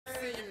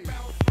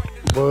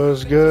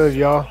What's good,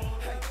 y'all?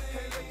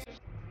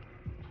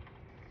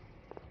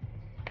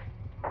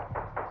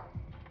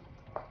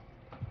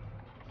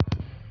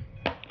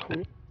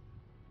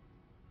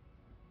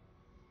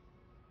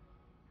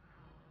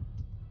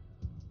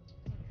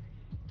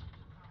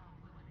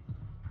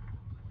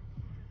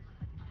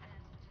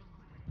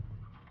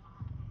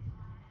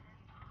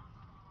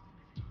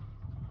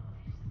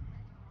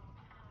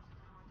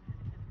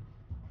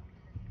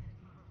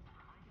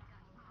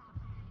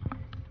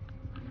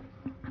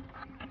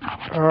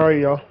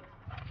 Alright, y'all.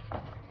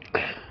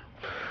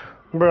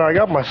 Bro, I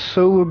got my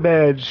silver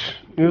badge.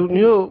 You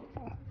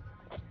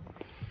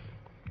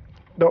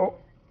know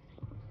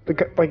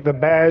like the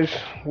badge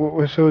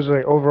what shows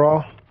like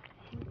overall.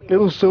 It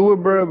was silver,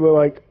 bro, but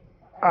like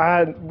I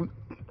had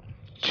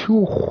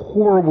two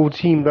horrible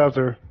teams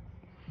after.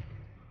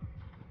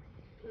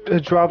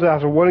 It dropped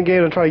after one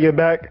game and tried to get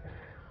back.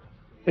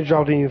 It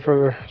dropped even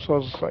further, so I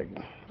was just like,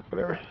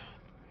 whatever.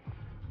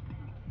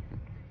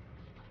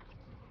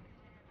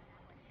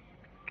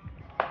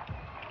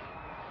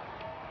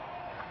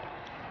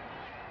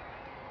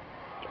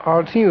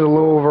 Our team is a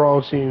low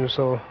overall team,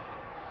 so.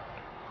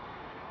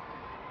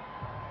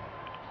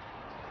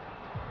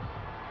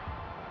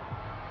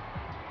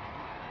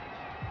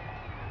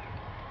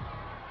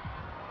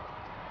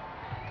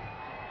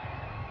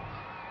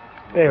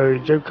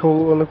 Anyway, J.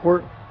 Cole on the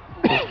court.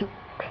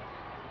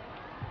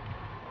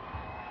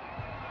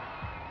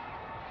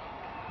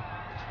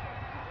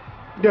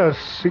 Yeah,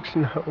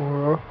 16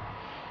 overall.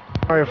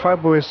 Alright,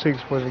 5.6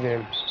 points a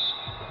game.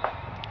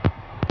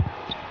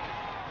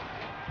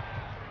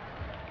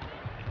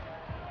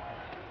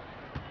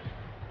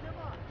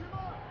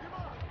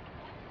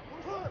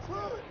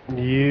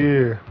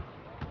 Yeah.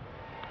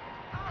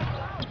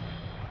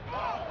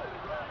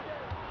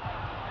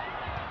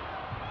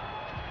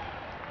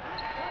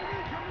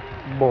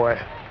 Boy.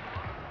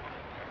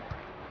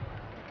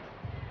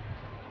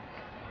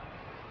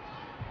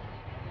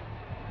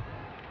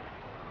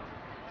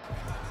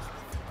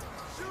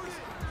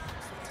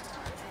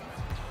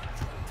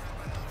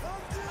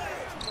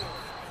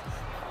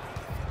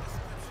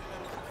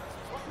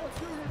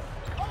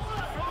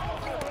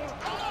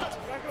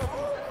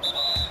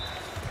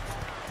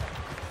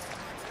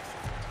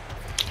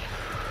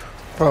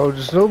 Bro,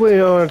 does nobody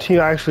on our team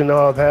actually know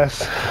how to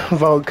pass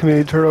without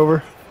committing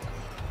turnover?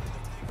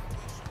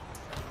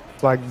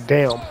 Like,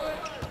 damn.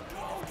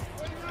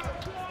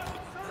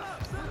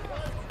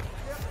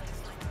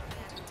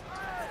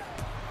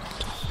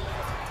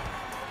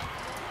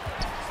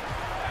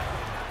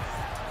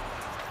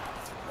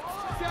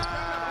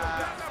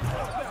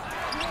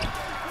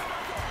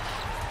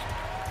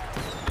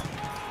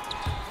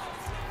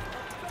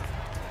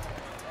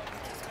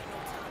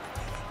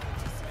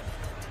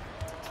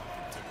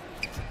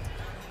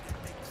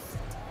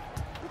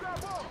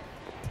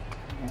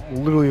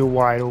 Literally a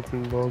wide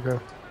open ball, okay.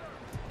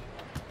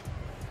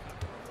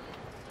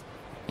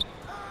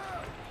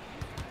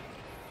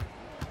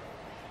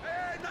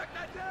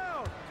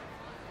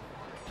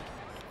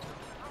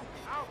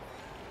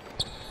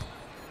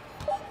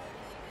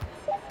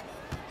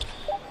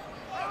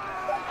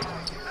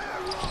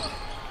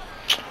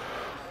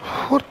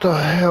 What the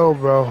hell,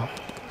 bro?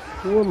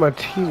 What are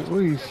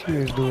these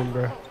teammates doing,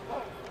 bro?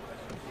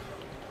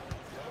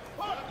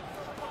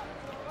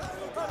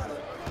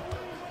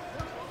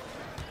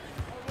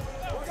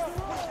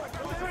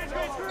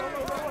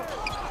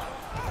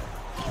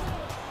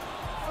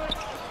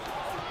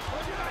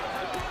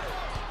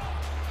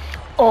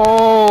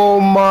 Oh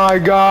my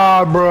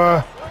god,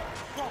 bruh.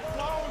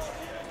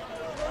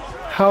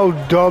 How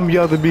dumb you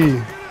have to be.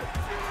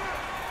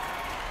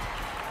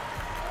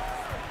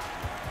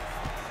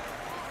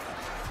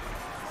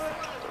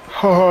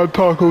 Haha,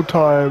 taco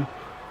time.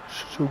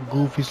 Shut your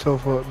goofy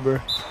self up,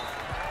 bruh.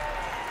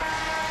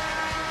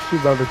 She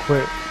about to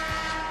quit.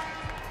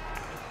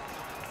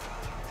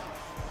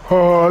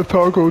 Haha,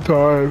 taco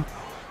time.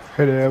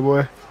 Hey there,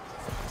 boy.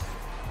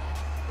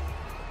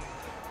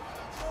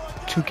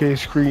 2K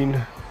screen.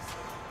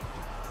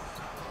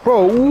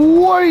 Bro,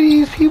 what are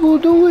these people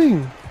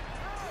doing?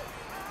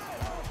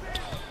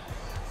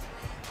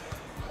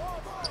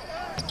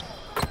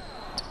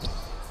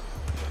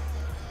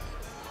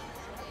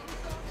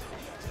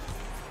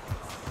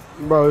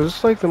 Bro, this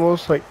is like the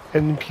most like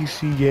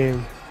NPC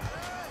game.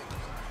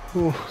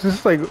 Ooh, this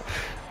is like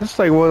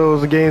one of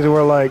those games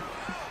where like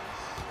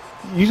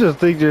you just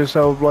think to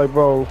yourself like,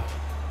 bro,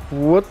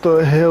 what the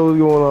hell is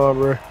going on,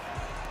 bro?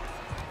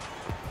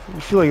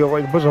 You feel like you're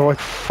like a bunch of like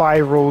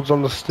 5-year-olds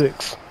on the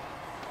sticks.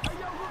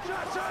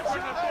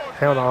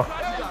 Hell no.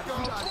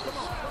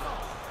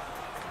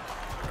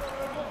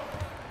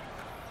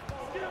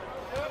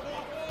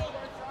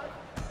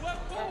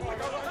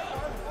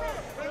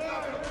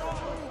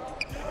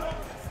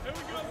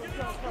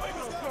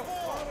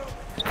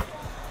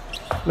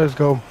 Let's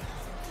go.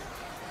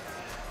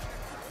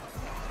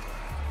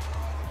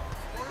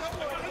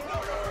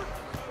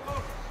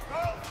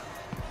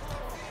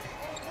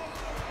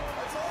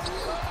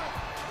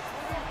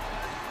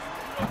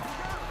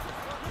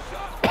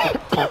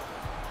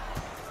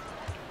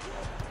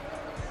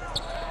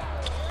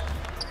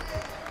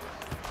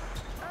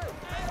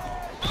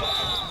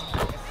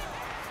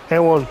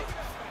 And one.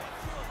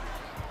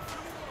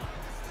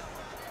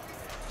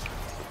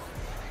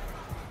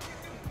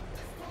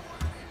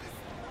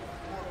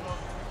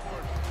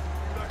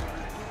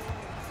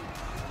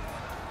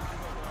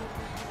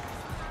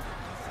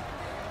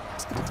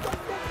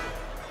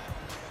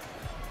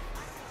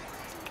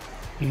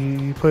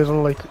 He plays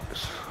on like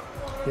this.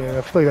 Yeah,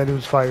 I feel like that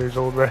dude's 5 years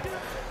old, right?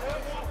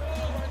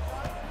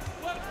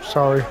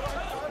 Sorry.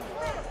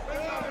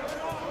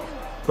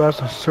 But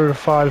that's a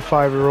certified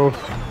 5-year-old.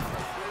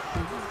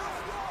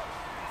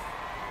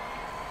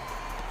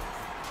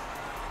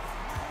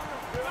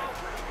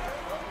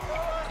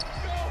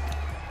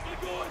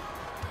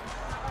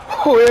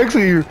 Oh, he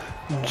actually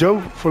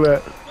jumped for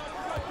that.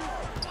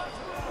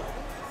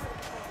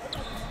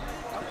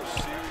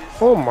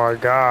 Oh my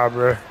god,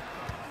 bro.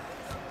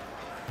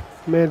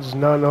 Man does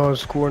not know how to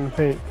score in the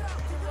paint.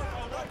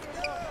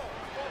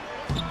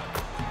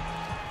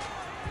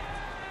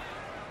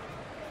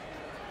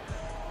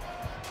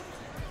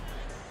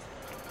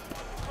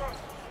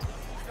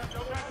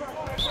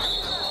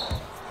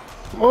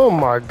 Oh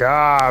my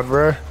god,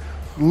 bro.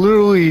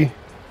 Literally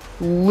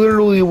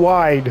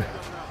wide.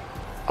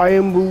 I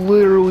am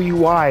literally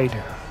wide.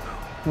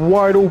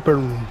 Wide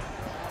open.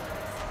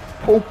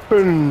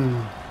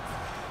 Open.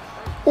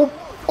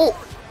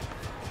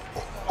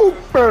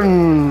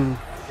 Open.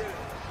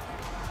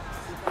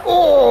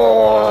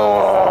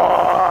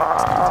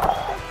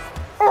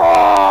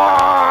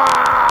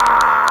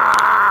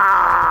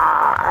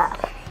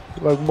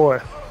 Like boy.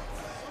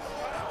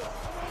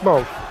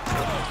 Bro.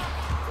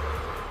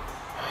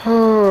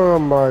 Oh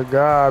my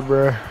god,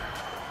 bro.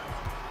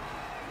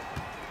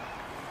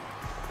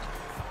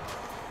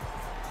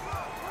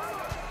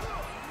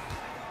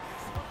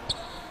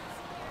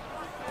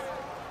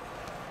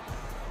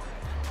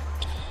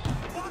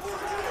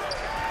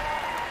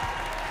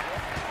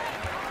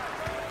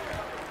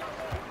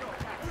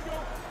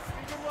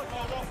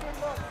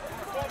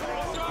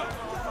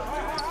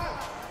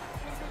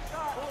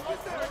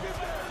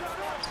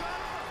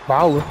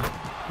 Wow.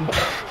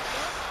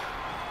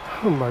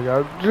 Oh my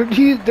god. They're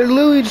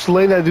literally just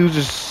letting that dude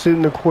just sit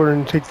in the corner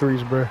and take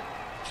threes, bro.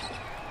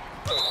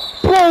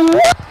 Bro,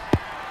 what?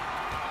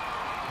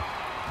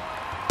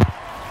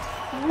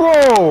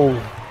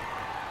 Bro!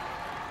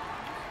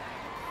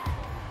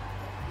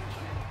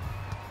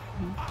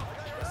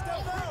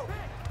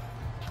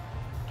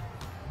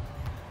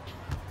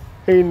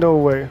 Ain't no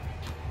way.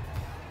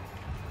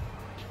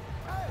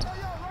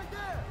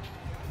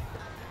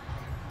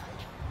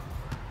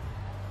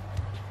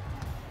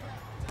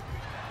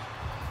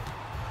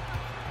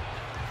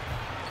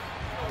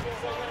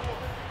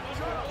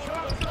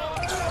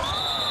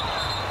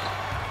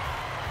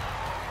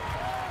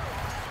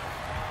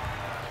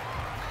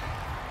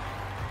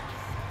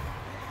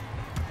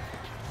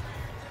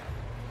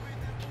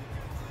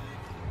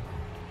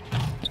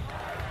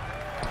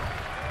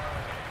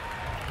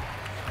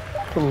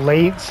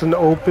 Lates and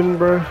open,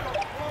 bro.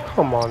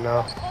 Come on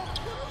now.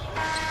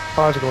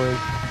 Oh, it's going in.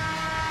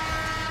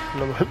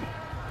 No.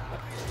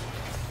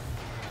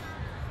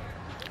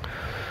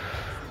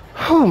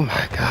 Oh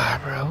my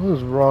god, bro. What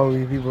is wrong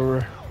with you people,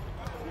 bro?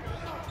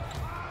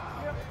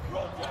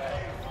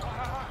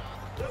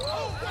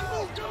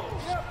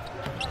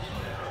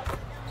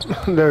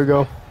 There we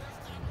go.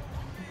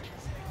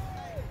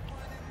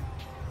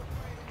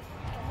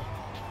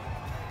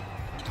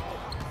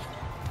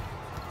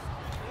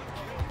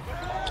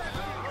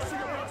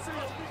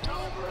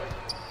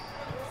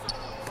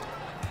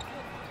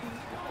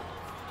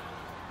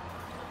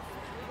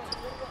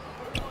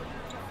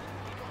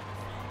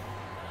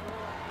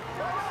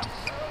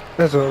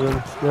 That's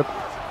open. Yep.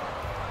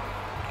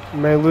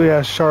 Man, Louis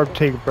has sharp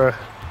take, bruh.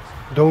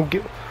 Don't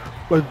give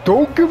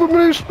him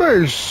any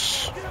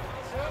space.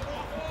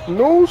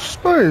 No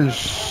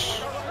space.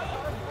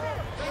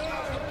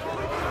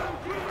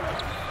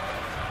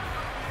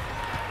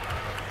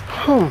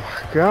 Oh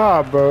my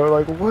god, bro.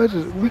 Like, what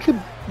is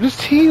this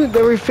team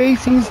that we're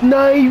facing is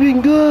not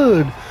even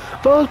good.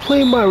 If I was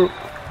playing the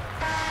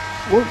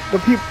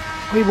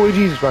Playboy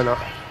Jesus right now,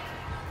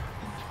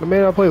 the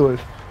man I play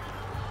with.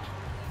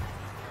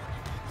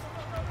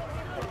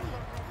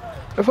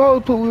 If I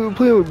was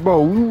playing with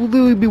bro, we would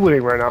literally be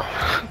winning right now.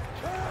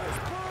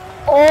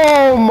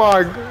 Oh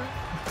my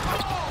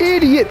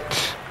idiot!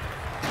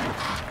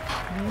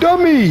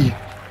 Dummy!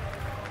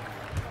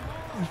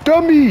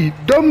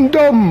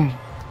 Dumb!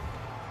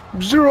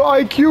 Zero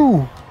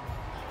IQ!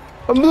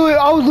 I was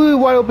literally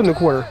wide open in the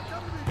corner.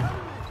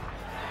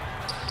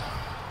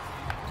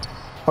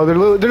 Oh,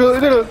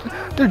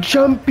 they're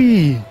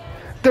jumpy!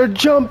 They're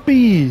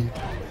jumpy!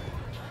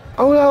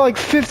 I would have like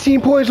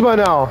 15 points by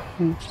now.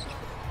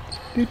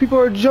 These people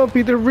are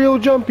jumpy, they're real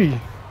jumpy.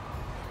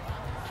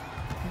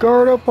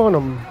 Guard up on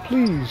them,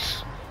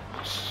 please.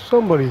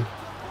 Somebody.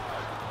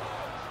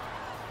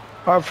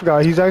 I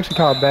forgot, he's actually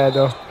kind of bad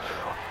though.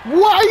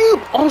 Why do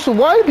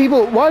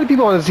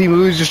people on the team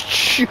lose just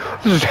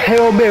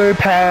Hail Mary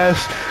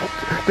pass?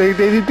 They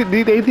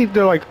think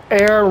they're like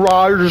Aaron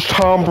Rodgers,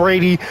 Tom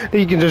Brady.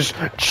 They can just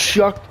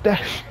chuck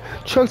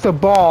the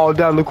ball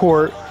down the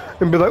court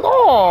and be like,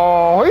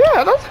 oh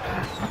yeah, that's.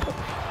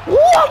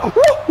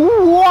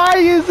 Why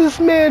is this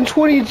man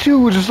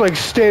 22 just like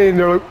standing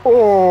there like,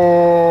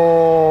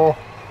 oh,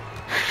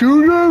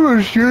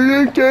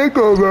 shooting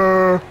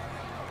takeover?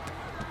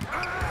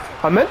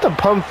 I meant to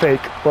pump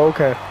fake, but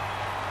okay.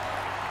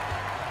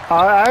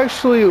 I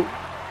actually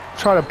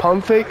try to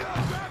pump fake.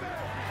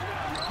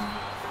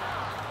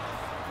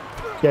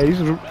 Yeah,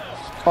 he's.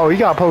 Oh, he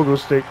got pogo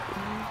stick.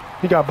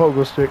 He got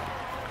pogo stick.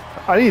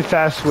 I need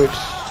fast switch,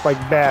 like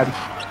bad.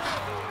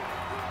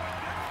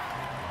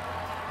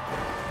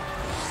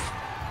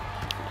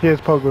 He has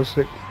pogo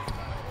stick.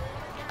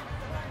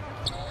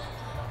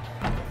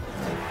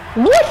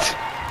 What?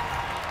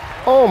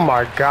 Oh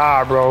my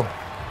god, bro.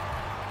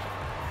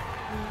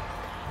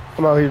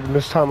 I'm out here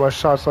mistiming my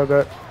shots like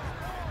that.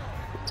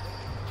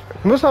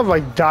 He must have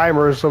like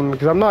dimer or something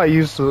because I'm not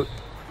used to it.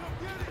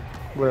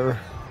 Whatever.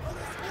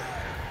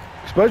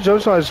 My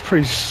jump shot is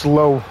pretty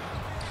slow.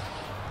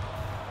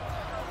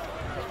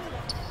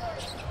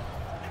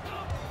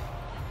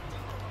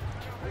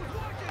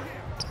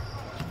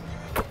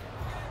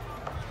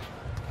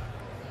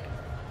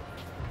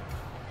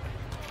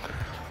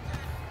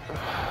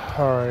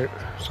 Alright,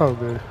 so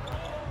good.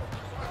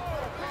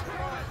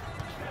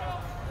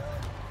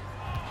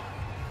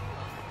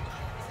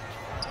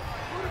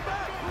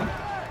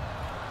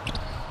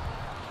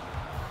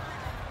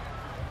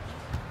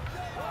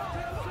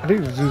 I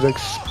think this dude's like,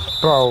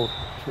 bro.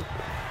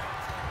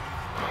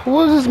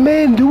 What is this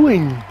man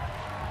doing?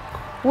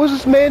 What is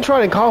this man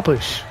trying to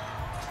accomplish?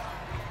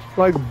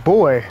 Like,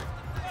 boy,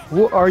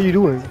 what are you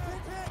doing?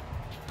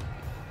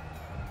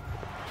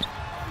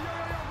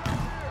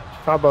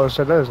 I about to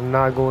say that is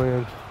not going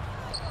in.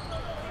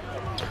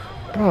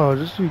 Bro,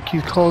 this dude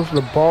keeps calling for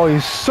the ball.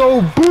 He's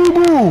so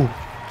boo-boo!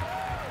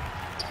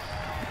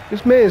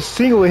 This man is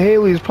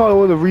single-handedly is probably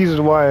one of the reasons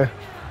why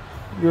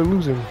you're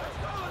losing.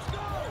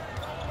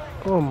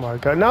 Oh my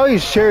god. Now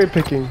he's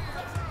cherry-picking.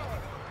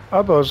 I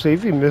was about to say,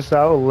 if he missed that,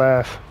 I would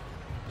laugh.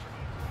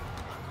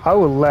 I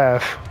would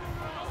laugh.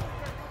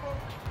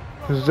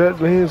 Cause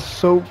that man's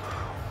so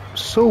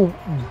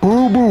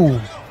boo-boo.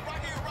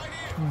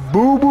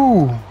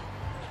 Boo-boo.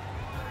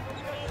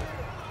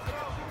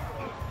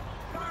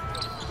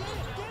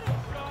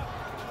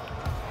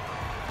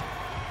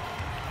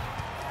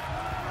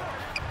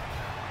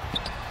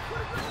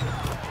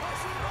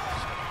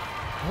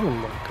 Oh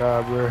my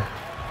god, bro.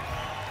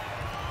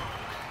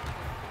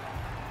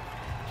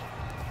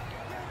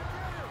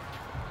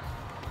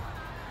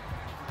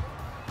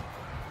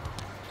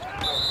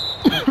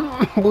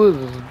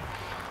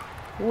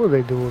 What are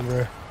they doing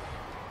there?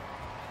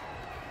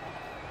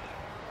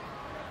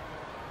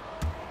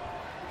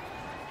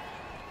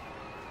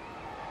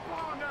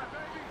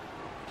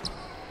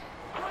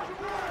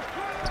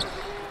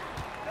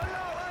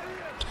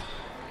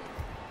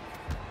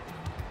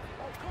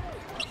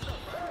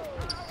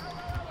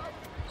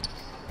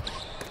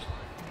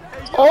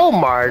 Oh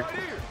my!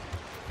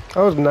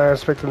 I was not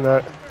expecting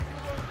that.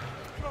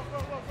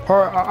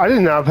 I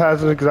did not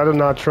pass it because I did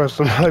not trust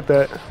him like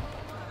that.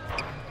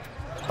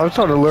 I'm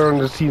trying to learn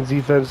this team's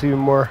defense even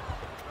more.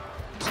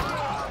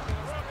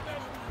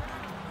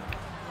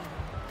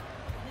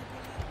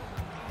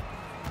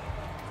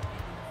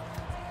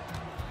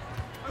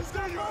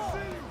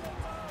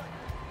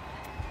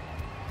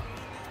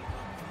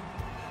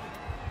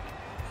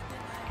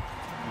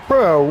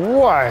 Bro,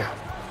 why?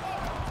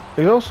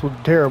 He's also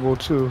terrible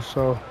too,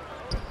 so.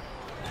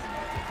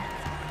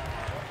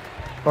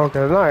 Okay,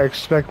 then I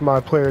expect my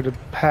player to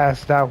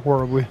pass that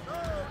horribly.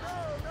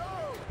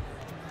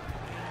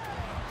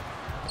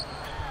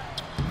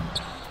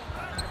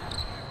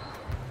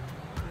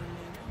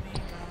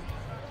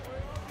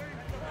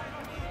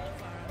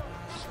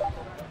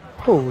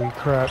 Holy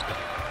crap.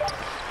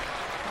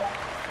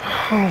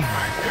 Oh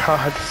my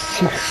god, this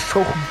team is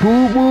so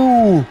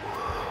boo-boo!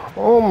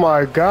 Oh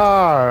my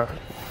god.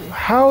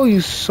 How are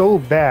you so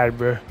bad,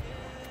 bro?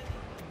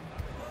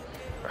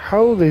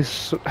 How are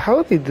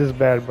they this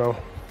bad, bro?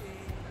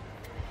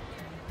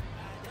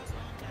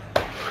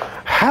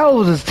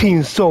 How is this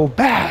team so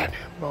bad,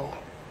 bro?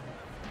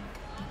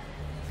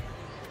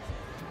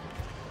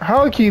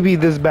 How can you be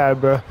this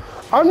bad, bro?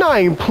 I'm not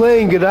even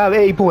playing good. I have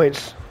 8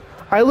 points.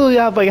 I literally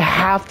have like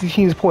half the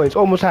team's points,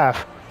 almost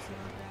half.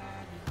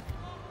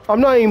 I'm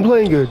not even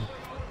playing good.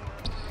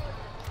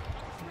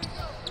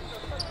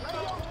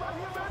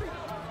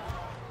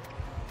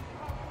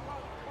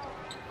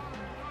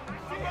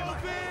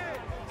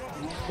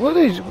 What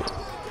is?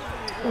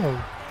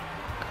 Oh.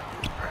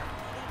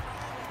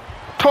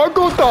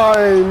 Taco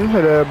time!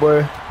 Hey there,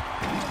 boy.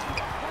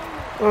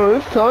 Oh,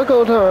 it's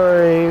taco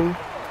time.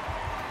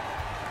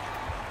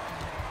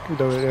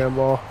 Don't hit that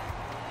ball.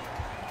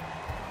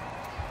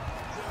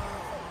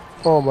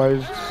 Oh my,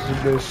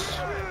 this.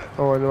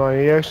 Oh no,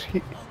 he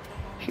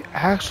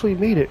actually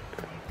made it.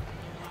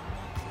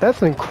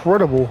 That's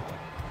incredible.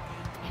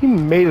 He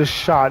made a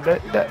shot.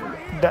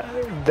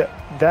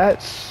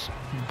 That's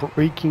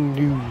breaking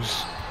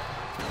news.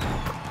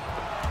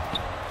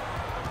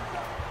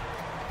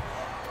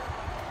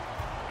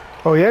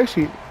 Oh, he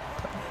actually.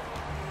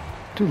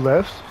 Two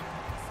left.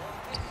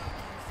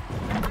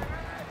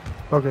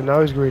 Okay,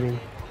 now he's greeting.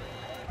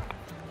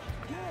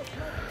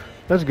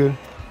 That's good.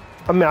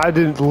 I mean, I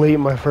didn't late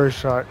my first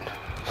shot.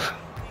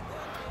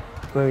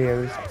 Let me get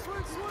this.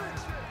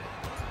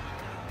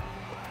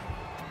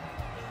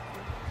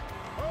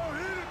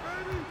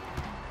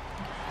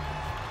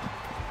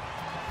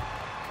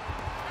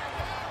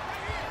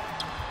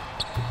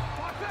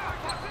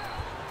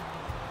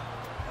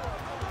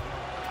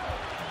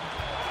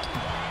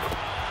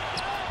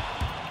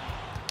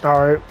 All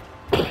right.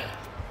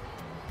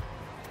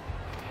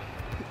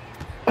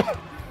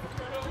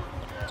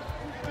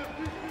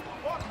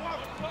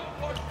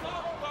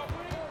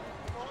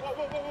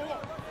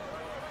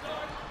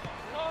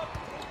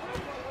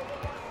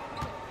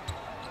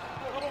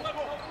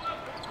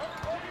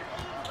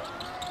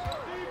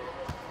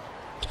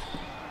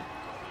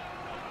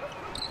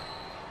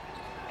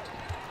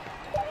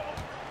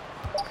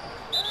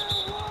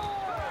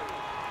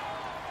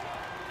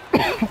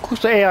 Who's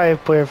the AI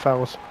player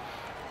fouls?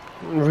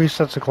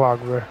 Resets the clock,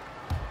 bro.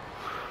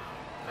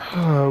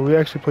 We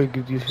actually played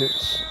good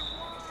defense.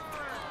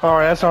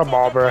 Alright, that's our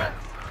ball, bro.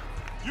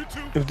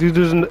 If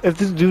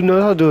this dude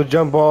knows how to do a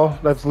jump ball,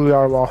 that's literally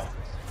our ball.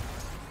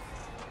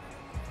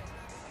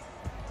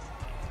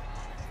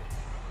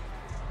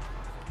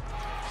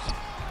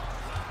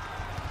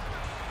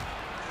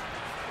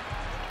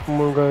 And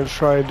we're gonna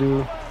try to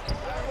do.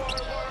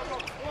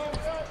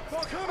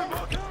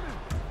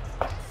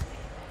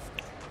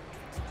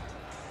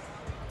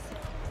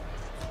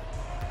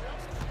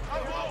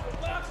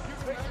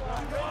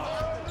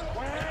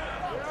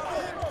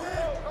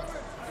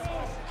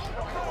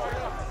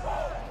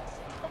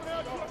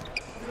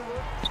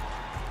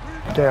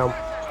 Damn.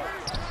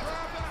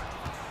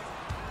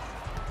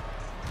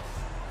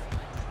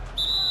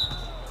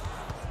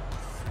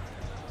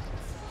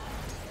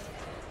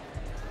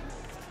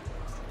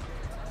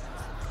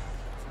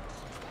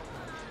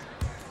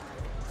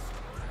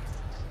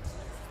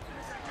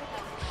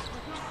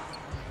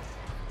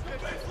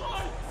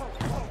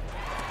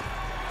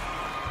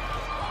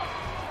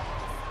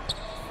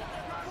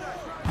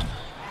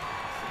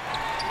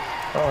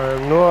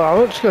 Alright, no,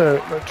 I'm just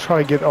gonna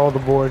try to get all the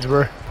boards,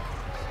 bro.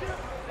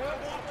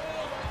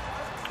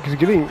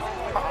 Because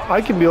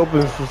I can be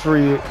open for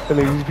free, and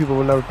then these people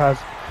will never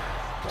pass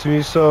to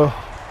me, so.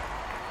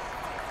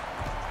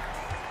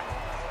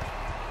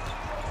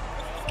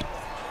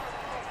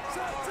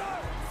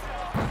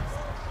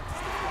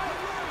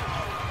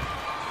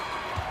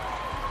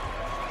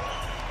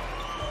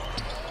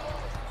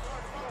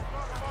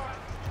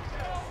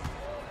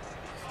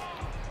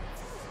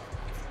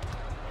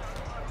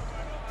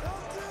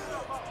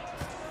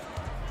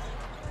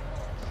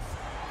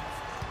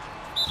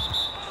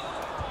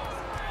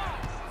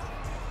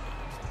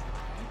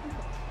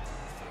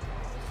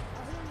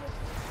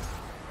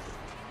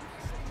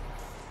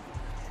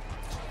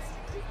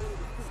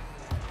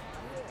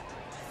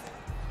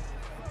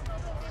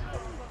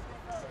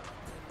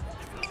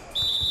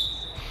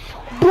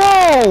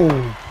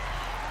 Bro!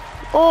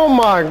 Oh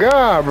my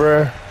god,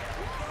 bro.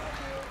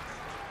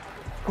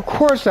 Of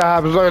course that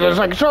happens. Like, it's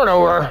like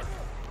turnover.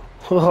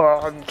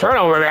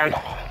 Turnover, man.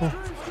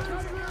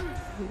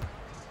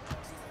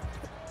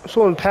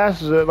 Someone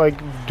passes it like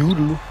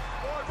doo-doo.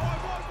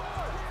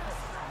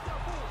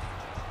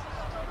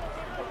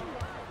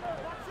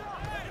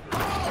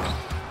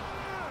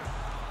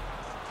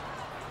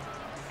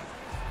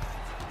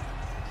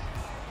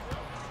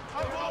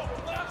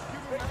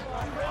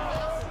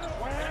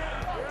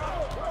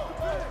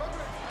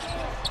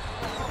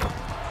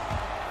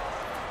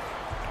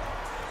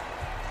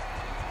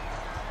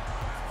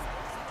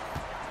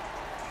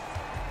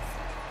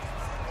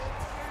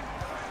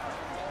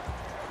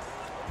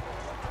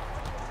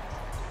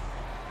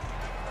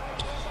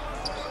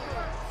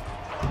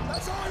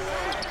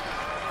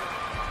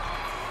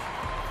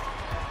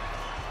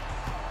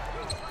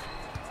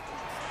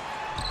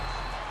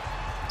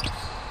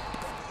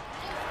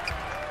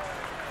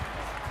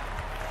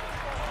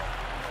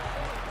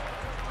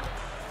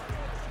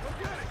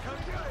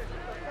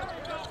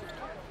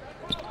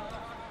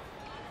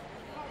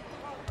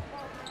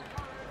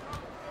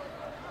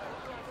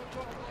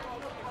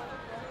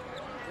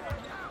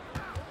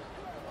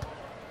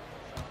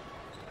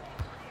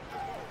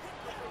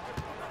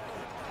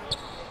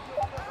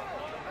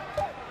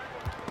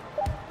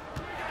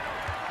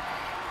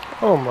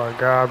 Oh my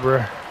god, bro.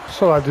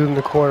 That's all I do in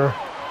the corner.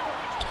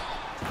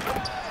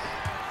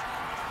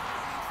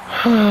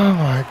 Oh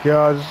my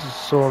god, this is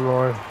so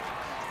annoying.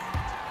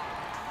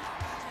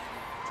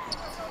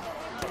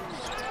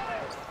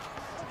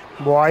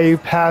 Why you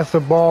pass the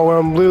ball when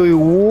I'm literally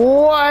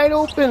wide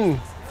open?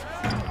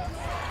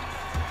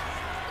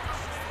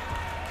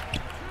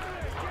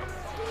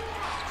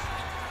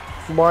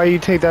 Why you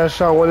take that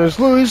shot when it's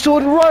literally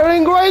someone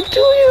running right to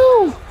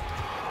you?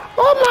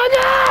 Oh my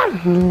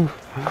god!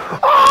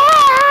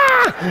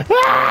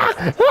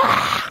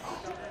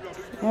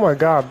 Oh my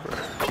god, bro.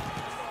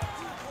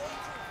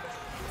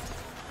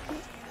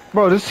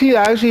 Bro, this heat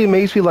actually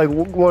makes me like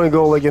want to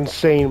go like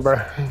insane, bro.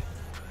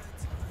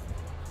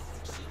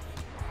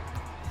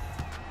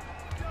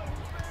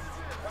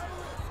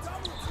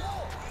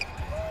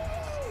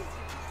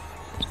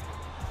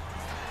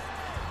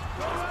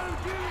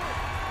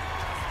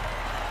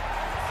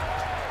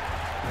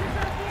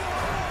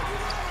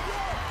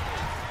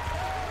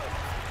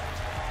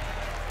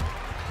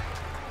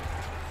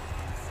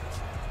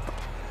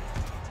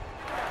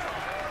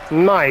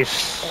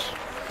 Nice.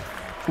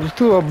 You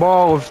threw a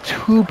ball with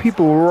two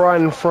people right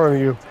in front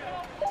of you.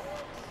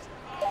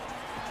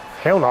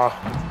 Hell nah.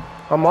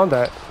 I'm on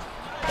that.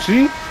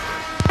 See?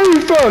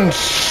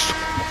 Defense!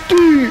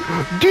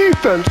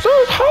 Defense!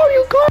 That's how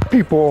you got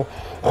people!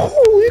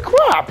 Holy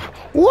crap!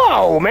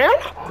 Wow, man!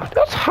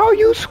 That's how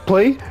you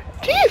play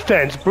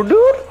defense, bro, dude!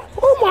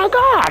 Oh my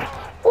god!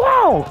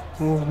 Wow!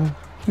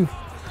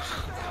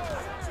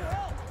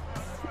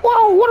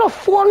 Wow, what a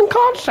fun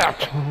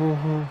concept!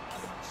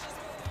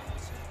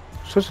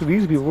 Especially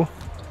these people.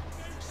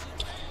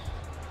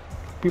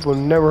 People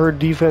never heard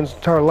defense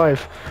entire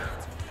life.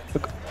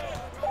 Look.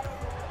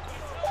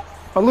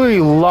 I literally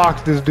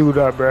locked this dude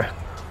up, bruh.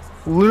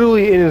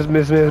 Literally in his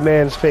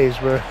man's face,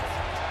 bruh.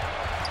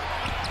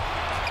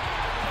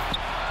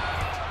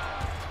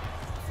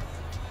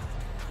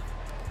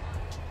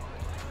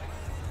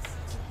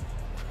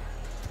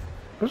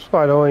 That's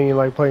why I don't even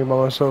like playing by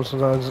myself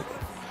sometimes.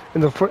 In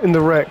the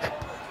wreck.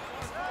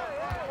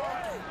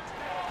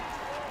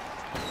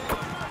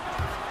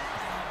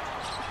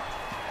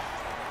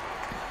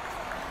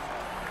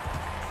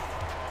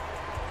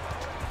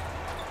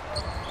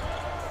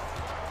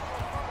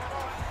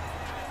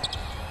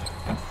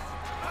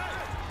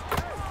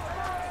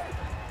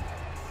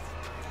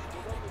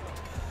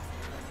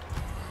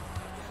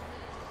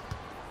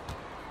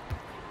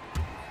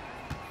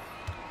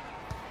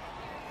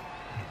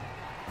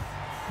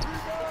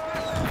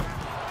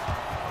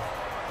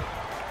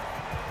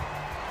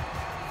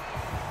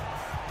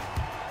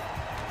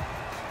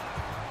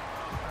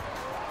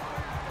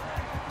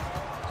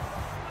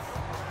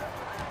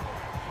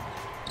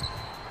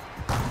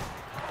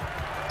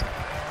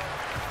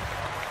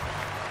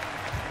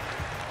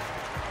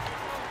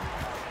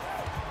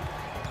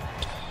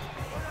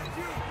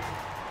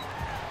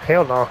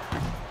 Hell no.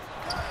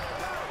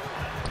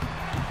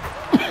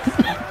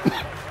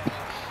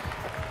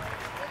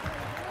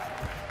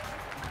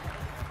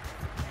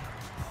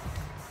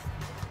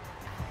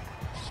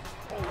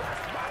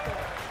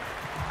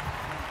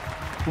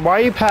 Why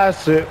you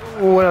pass it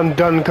when I'm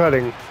done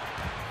cutting?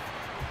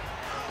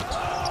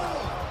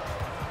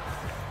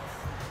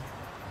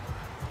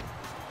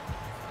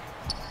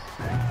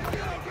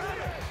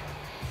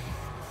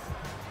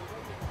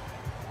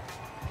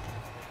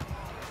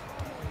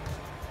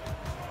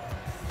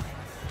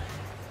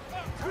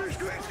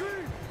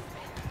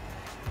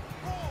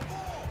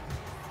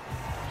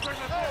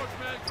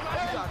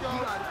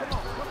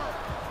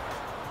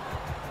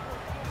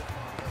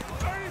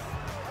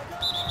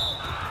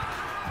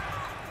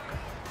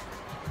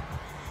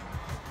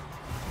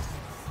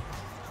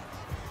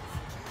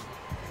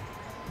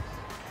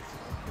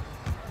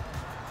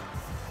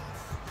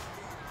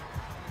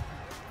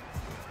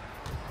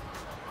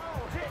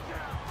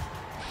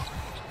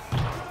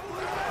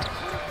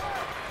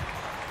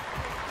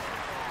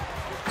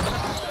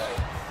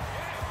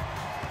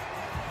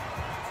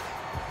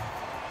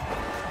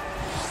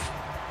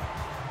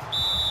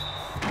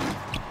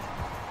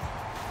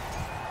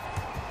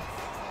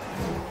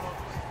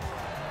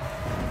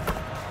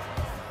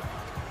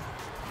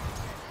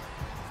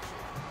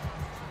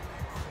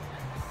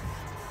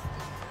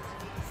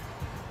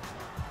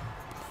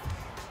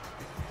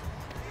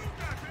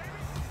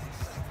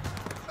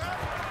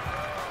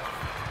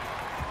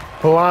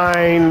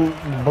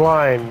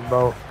 Blind,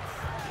 bro.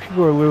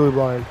 People are literally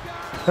blind.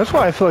 That's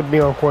why I feel like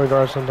being on point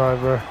guard sometimes,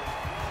 bro.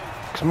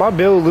 Cause my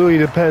build literally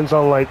depends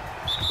on like,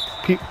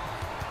 this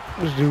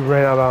dude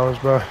ran out of bounds,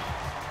 bro.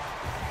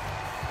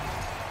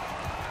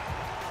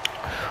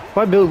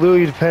 My build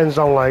literally depends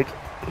on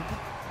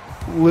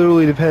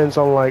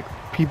like,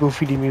 people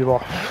feeding me the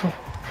ball.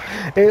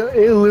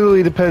 it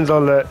literally depends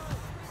on that.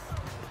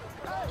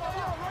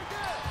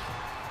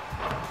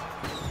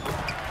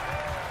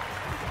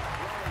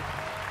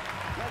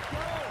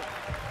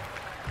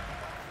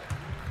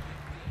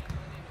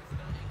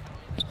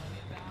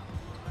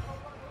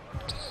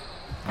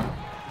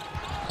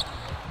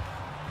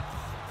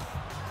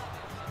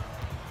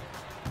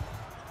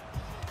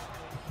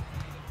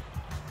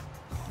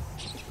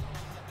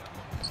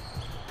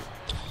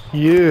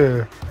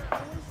 Yeah.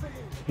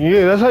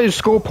 Yeah, that's how you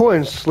score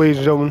points, ladies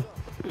and gentlemen.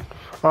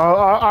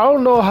 I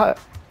don't know how,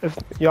 if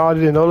y'all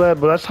didn't know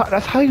that, but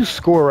that's how you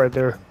score right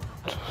there.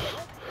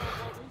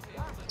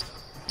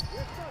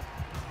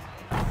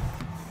 I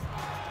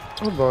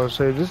was about to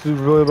say, this dude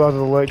really about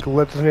to like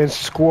let this man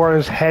score on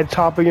his head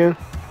top again.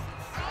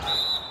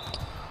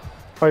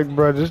 Like,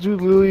 bro, this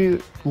dude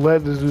literally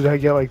let this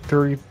dude get like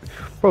 30.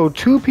 Bro,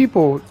 two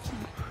people.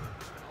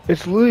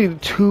 It's literally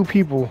two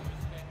people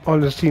on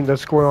this team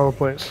that's scoring all the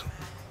points.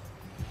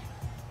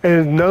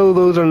 And no,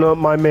 those are not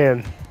my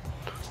man.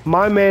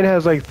 My man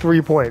has like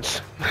 3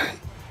 points.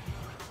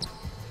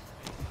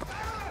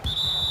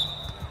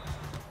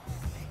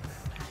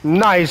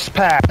 Nice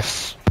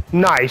pass.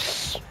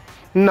 Nice.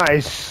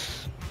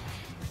 Nice.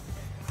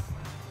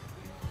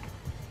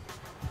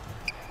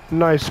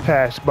 Nice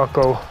pass,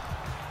 bucko.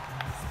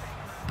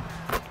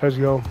 Let's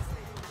go.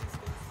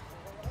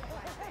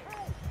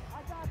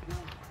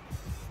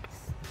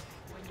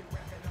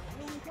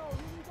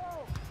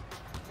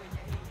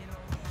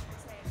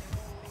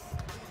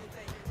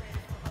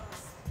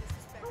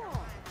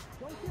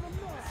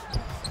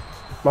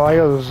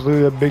 Mario was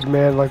literally a big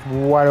man, like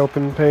wide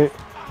open paint.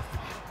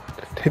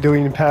 They don't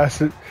even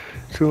pass it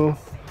to him.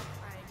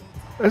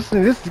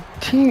 Listen, this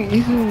team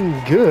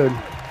isn't good.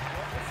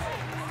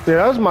 Yeah,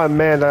 that was my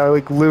man that I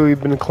like literally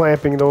been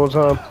clamping the whole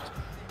time.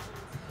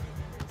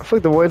 I feel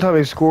like the one time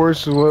he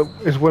scores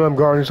is when I'm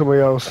guarding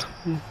somebody else.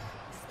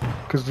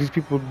 Because these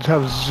people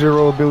have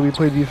zero ability to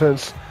play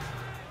defense.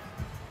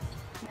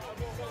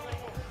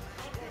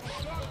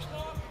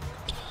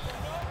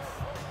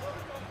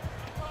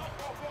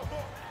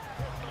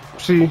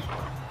 See,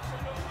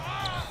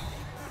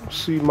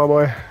 my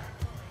boy.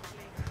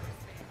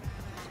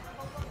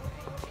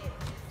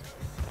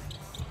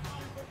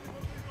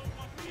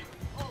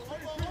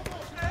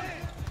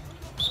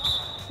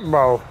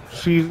 Bro,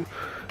 see,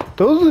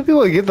 those are the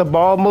people that get the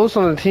ball most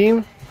on the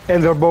team,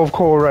 and they're both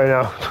cold right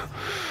now.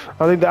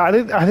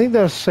 I think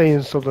they're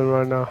saying something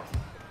right now.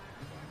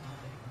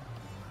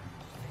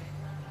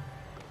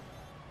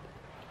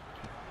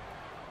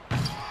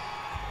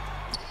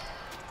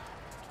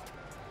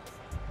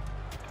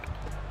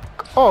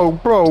 Oh,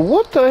 bro,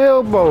 what the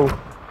hell, bro?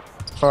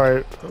 All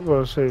right, I'm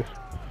gonna say,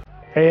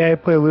 AI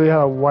play literally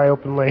had a wide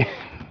open lane.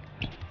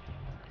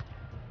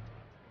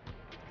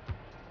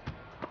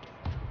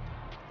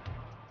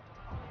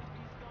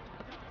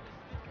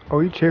 Oh,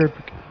 you cherry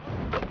picking.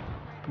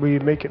 But you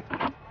make it.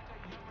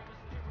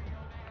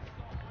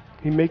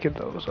 You make it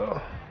though,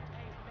 so.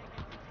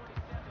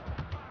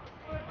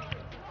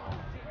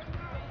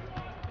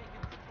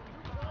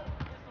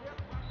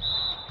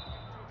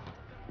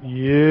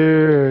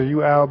 Yeah,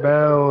 you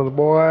outbound,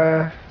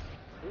 boy.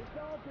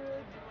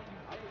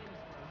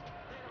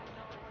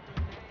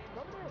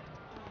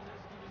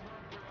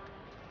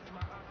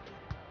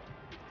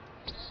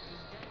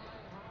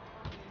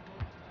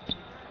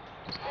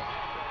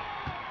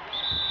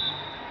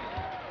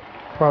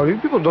 Bro,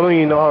 these people don't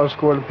even know how to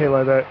score in the paint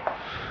like that.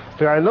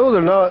 Like, I know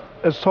they're not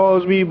as tall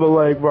as me, but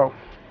like, bro,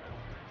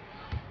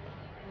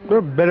 there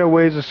are better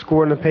ways to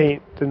score in the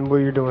paint than what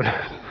you're doing.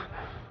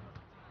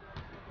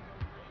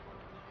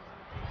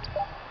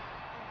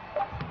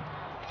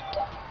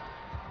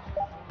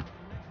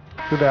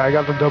 Look at that, I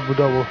got the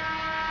double-double.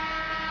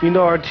 You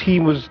know our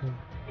team was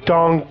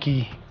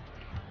donkey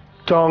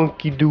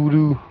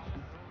doo-doo.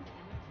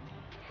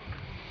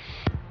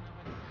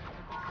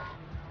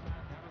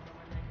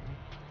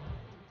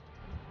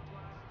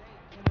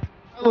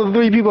 Out of the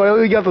 3 people, I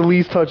only got the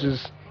least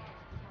touches.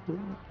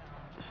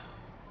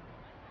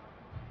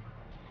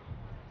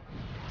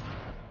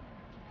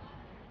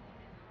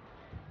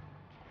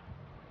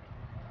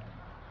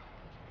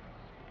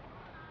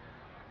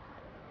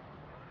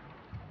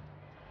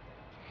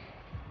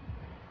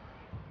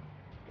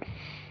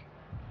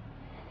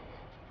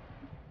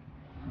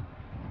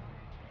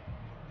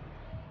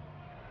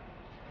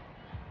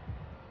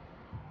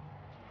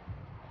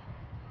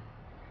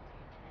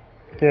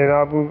 Yeah,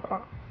 no,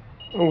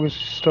 I'm gonna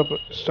stuck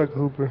a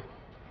Hooper.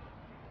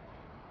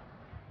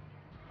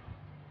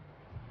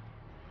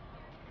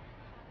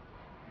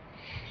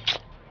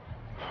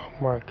 Oh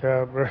my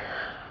god, bro.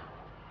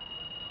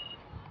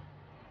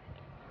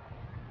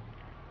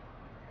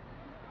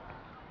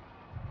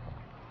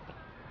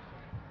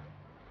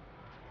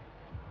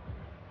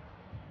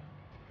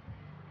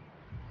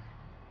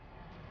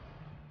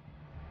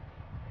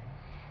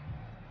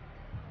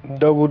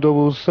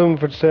 Double-double, 7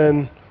 for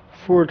 10,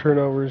 4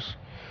 turnovers.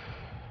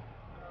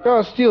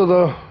 Got a steal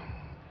though.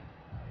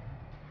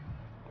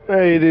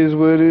 Hey, it is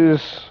what it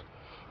is.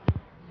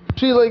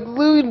 See, like,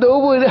 literally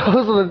nobody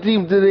else on the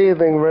team did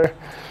anything, bro.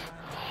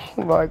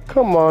 Like,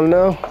 come on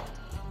now.